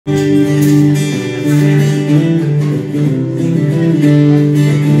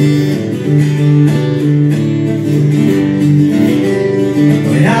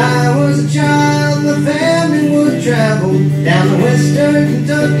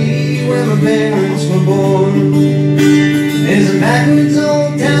Kentucky, where my parents were born. There's a backwoods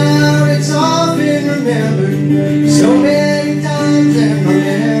old town, it's often remembered so many times that my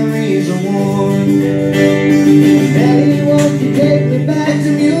memories are worn. Daddy, won't you take me back to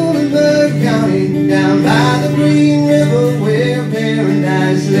Muhlenberg County, down by the Green River where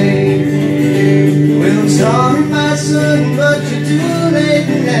paradise lay? Well, I'm sorry, my son, but you're too late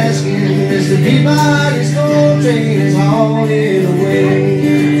in asking. Mr. Peabody's coal train is hauled away.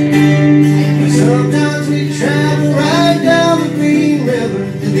 Sometimes we travel right down the Green River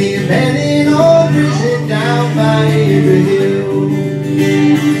to the abandoned old prison down by Avery Hill,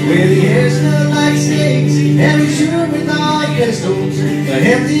 where the air smelled like snakes and we shoot with our pistols. The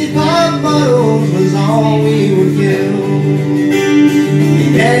empty pop bottles was all we would kill.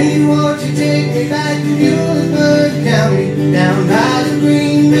 Daddy, won't you take me back to Muhlenberg County, down by the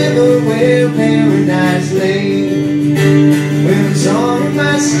Green River where paradise lay? Well, I'm sorry,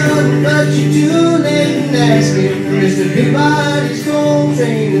 my son, but you're too late in asking. Mr. Peabody's coal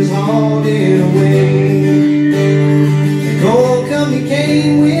train is hauled away. The coal company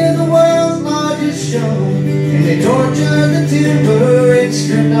came with the world's largest shovel, and they tortured the timber and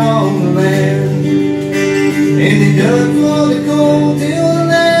stripped all the land. And they dug for the coal till the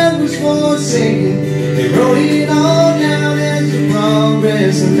land was forsaken. They wrote it all down as the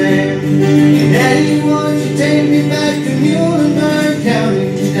progress of man. And Daddy, won't you take me back to Muhlenberg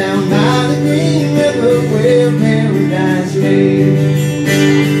County, down by the Green River where paradise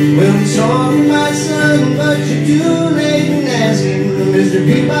lay? Well, I'm sorry, my son, but you're too late in asking. Mr.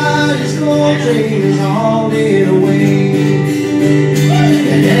 Peabody's coal train is all